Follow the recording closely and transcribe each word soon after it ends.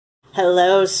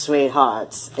Hello,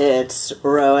 sweethearts. It's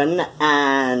Rowan,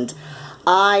 and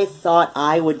I thought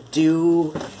I would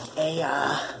do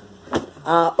a,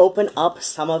 open up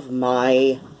some of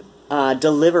my,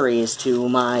 deliveries to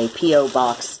my P.O.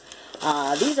 box.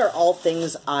 These are all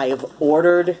things I've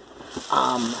ordered,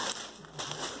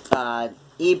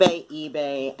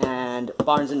 eBay, and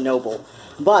Barnes & Noble.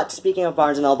 But, speaking of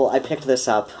Barnes & Noble, I picked this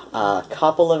up a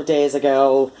couple of days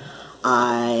ago.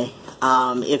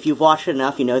 If you've watched it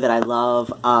enough, you know that I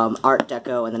love Art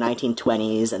Deco in the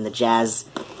 1920s and the Jazz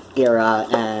era,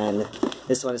 and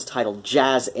this one is titled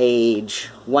Jazz Age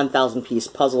 1000-piece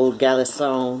puzzle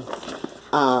Garçon.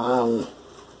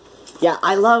 Yeah,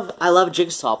 I love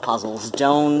jigsaw puzzles.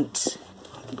 Don't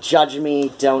judge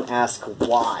me. Don't ask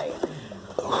why.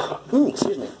 Ooh,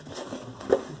 excuse me.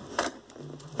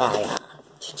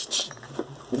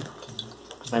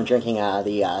 I'm drinking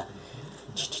the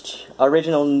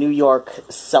original New York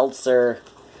seltzer.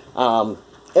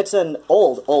 It's an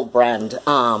old brand.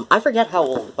 I forget how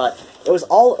old, but it was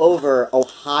all over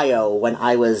Ohio when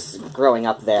I was growing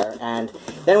up there, and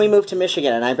then we moved to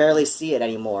Michigan, and I barely see it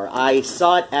anymore. I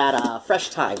saw it at Fresh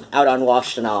Time out on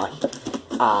Washtenaw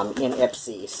in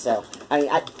Ypsi. So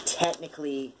I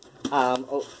technically, I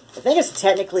think it's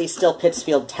technically still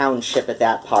Pittsfield Township at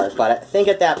that part, but I think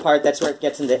at that part that's where it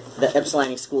gets into the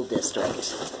Ypsilanti School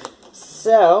District.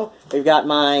 So, we've got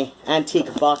my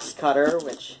antique box cutter,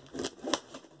 which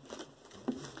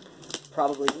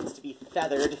probably needs to be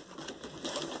feathered.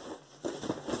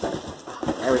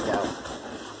 There we go.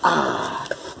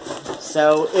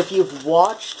 So, if you've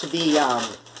watched the,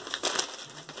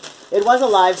 it was a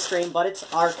live stream, but it's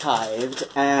archived,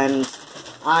 and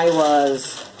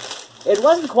it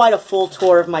wasn't quite a full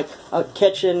tour of my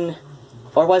kitchen,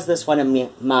 or was this one of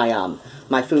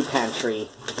my food pantry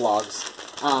vlogs?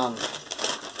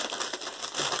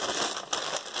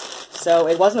 So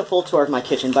it wasn't a full tour of my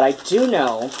kitchen, but I do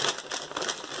know,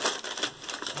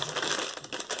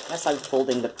 unless I'm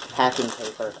folding the packing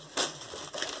paper,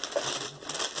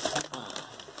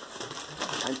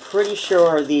 I'm pretty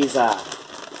sure these were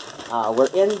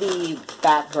in the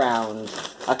background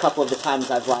a couple of the times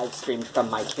I've live streamed from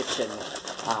my kitchen.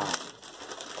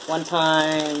 One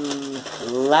time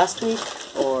last week,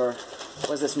 or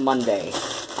was this Monday,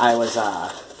 I was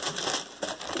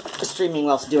streaming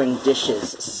whilst doing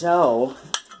dishes. So,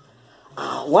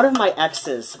 one of my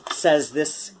exes says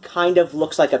this kind of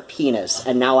looks like a penis,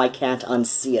 and now I can't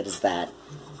unsee it as that.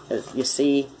 You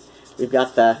see, we've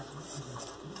got the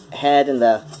head and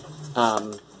the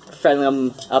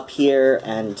frenulum up here,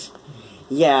 and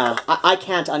yeah, I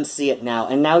can't unsee it now,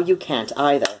 and now you can't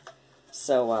either.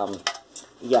 So,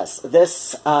 yes,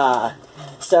 this,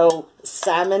 so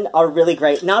salmon are really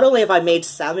great. Not only have I made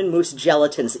salmon mousse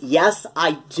gelatins, yes,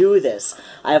 I do this.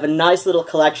 I have a nice little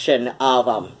collection of,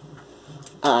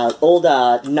 old,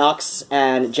 Knox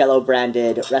and Jell-O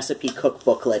branded recipe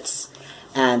cookbooklets,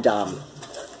 and,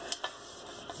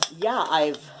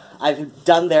 yeah, I've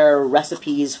done their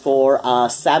recipes for,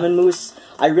 salmon mousse.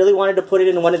 I really wanted to put it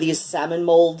in one of these salmon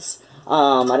molds.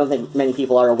 I don't think many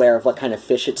people are aware of what kind of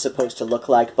fish it's supposed to look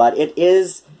like, but it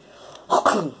is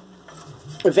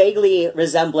vaguely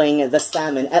resembling the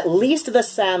salmon, at least the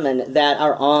salmon that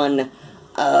are on,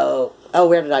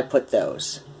 where did I put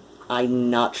those?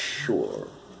 I'm not sure.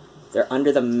 They're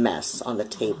under the mess on the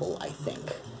table, I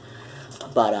think.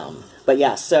 But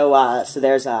yeah, so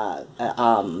there's,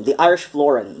 the Irish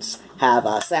Florins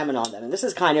have, salmon on them, and this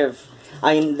is kind of,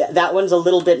 I mean, that one's a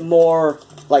little bit more,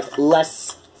 like,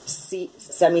 less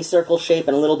semicircle shape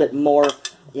and a little bit more,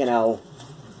 you know,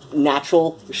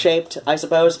 natural shaped, I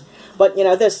suppose. But, you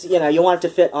know, this, you know, you want it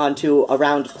to fit onto a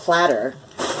round platter,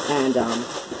 and,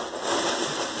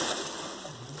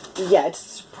 yeah,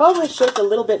 it's probably shaped a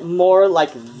little bit more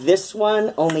like this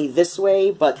one, only this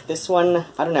way, but this one,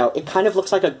 I don't know, it kind of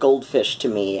looks like a goldfish to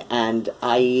me, and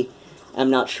I am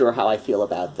not sure how I feel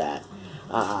about that.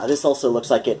 This also looks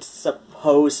like it's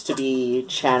supposed to be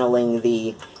channeling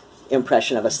the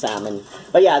impression of a salmon.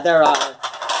 But yeah, there are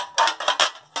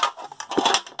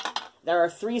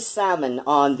 3 salmon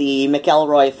on the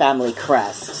McElroy family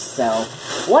crest, so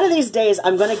one of these days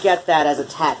I'm gonna get that as a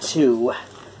tattoo.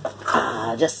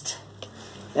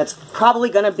 That's probably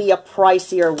gonna be a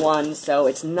pricier one, so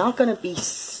it's not gonna be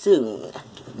soon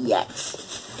yet.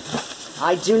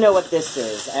 I do know what this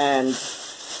is, and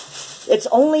it's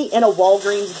only in a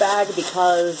Walgreens bag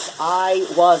because I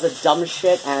was a dumb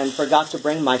shit and forgot to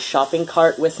bring my shopping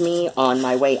cart with me on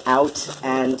my way out,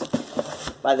 and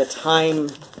by the time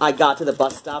I got to the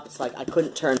bus stop, it's like I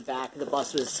couldn't turn back. The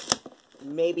bus was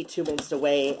maybe 2 minutes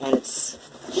away, and it's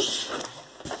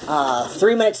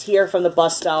 3 minutes here from the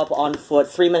bus stop on foot,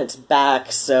 3 minutes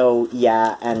back, so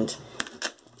yeah, and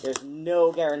there's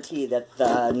no guarantee that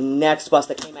the next bus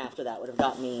that came after that would have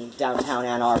got me downtown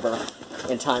Ann Arbor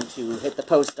in time to hit the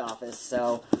post office,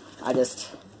 so I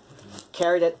just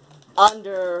carried it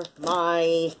under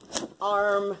my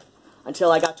arm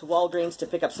until I got to Walgreens to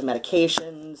pick up some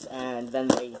medications, and then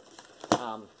they,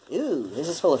 ooh, this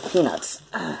is full of peanuts.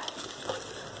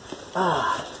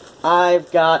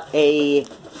 I've got a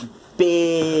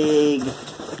big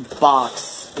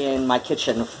box in my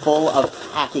kitchen full of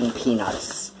packing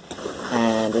peanuts,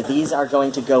 and these are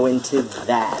going to go into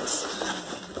that.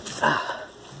 I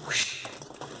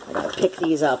gotta pick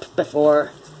these up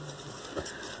before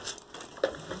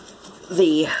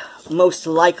the most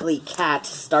likely cat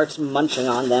starts munching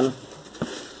on them.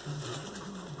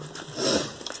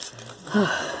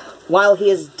 While he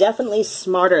is definitely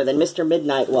smarter than Mr.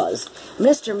 Midnight was,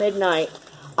 Mr. Midnight,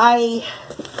 I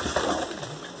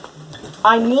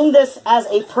mean this as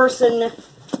a person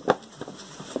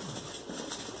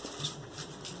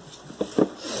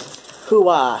who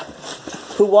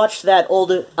watched that old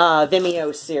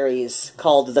Vimeo series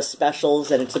called The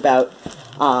Specials, and it's about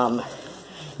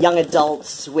young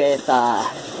adults with Down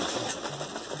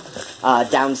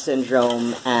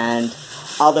syndrome and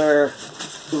other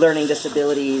learning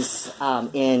disabilities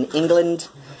in England,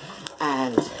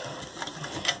 and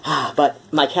but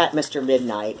my cat, Mr.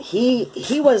 Midnight,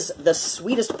 he was the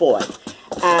sweetest boy,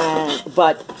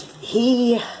 but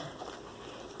he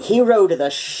rode the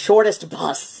shortest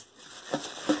bus,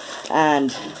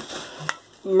 and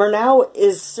Murnau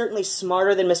is certainly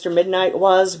smarter than Mr. Midnight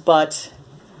was, but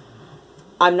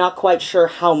I'm not quite sure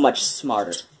how much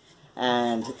smarter.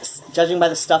 And judging by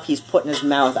the stuff he's put in his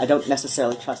mouth, I don't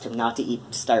necessarily trust him not to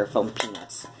eat styrofoam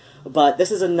peanuts. But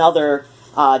this is another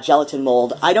gelatin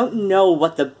mold. I don't know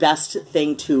what the best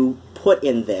thing to put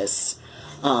in this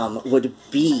would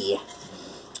be.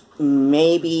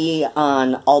 Maybe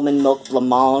an almond milk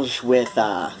blancmange with,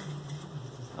 I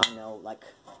don't know, like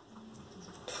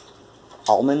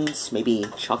almonds, maybe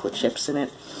chocolate chips in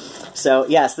it. So,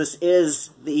 yes, this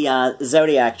is the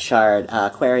zodiac chart.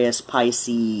 Aquarius,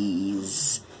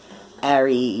 Pisces,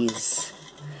 Aries,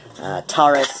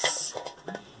 Taurus,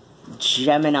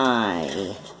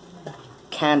 Gemini,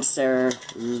 Cancer,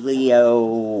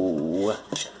 Leo,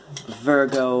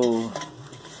 Virgo,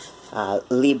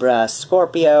 Libra,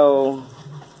 Scorpio,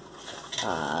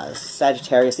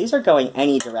 Sagittarius. These are going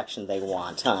any direction they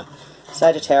want, huh?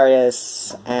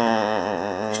 Sagittarius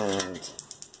and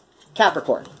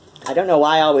Capricorn. I don't know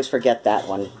why I always forget that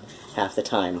one half the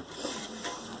time.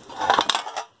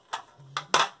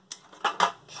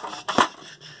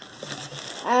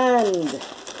 And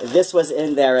this was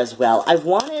in there as well. I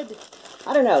wanted,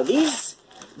 I don't know, these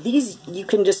you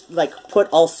can just, like, put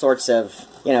all sorts of,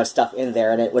 you know, stuff in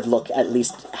there and it would look at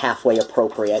least halfway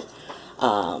appropriate.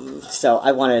 So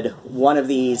I wanted one of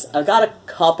these. I've got a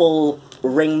couple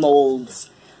ring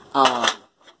molds.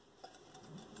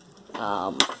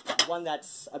 One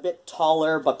that's a bit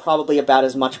taller, but probably about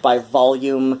as much by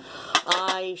volume.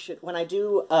 When I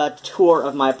do a tour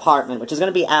of my apartment, which is going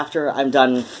to be after I'm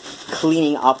done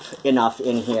cleaning up enough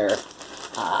in here,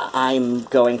 I'm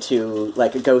going to,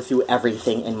 like, go through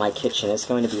everything in my kitchen. It's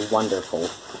going to be wonderful.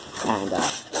 And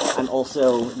I'm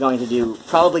also going to do,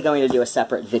 probably going to do a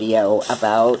separate video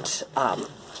about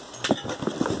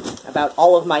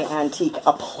all of my antique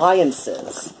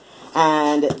appliances.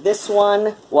 And this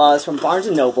one was from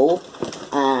Barnes & Noble,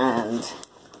 and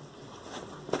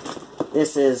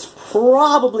this is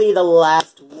probably the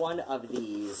last one of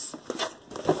these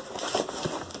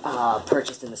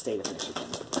purchased in the state of Michigan.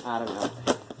 I don't know.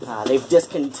 They've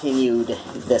discontinued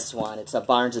this one. It's a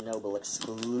Barnes & Noble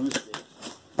exclusive.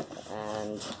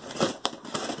 And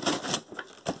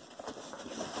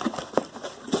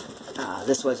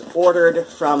this was ordered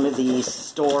from the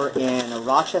store in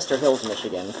Rochester Hills,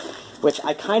 Michigan, which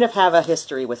I kind of have a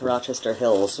history with Rochester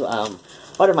Hills.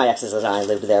 One of my exes and I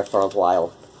lived there for a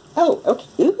while. Oh, okay.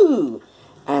 Ooh!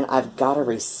 And I've got a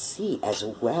receipt as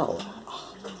well.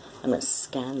 Oh, I'm going to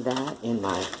scan that in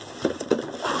my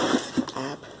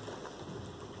app.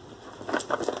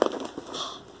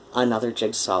 Another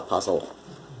jigsaw puzzle.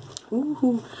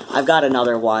 Ooh. I've got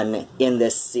another one in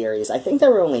this series. I think there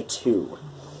were only 2.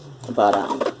 But,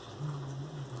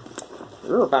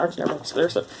 Barnes & Noble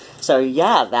exclusive. So,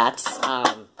 yeah, that's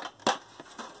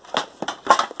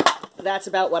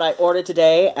about what I ordered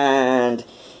today, and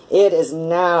it is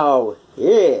now,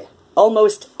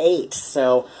 almost 8,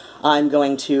 so I'm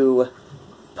going to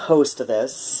post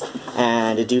this,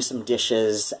 and do some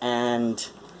dishes, and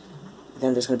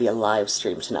then there's going to be a live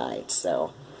stream tonight,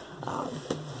 so,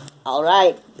 All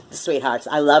right, sweethearts.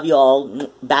 I love you all.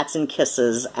 Bats and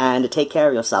kisses, and take care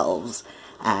of yourselves.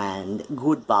 And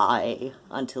goodbye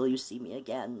until you see me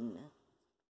again.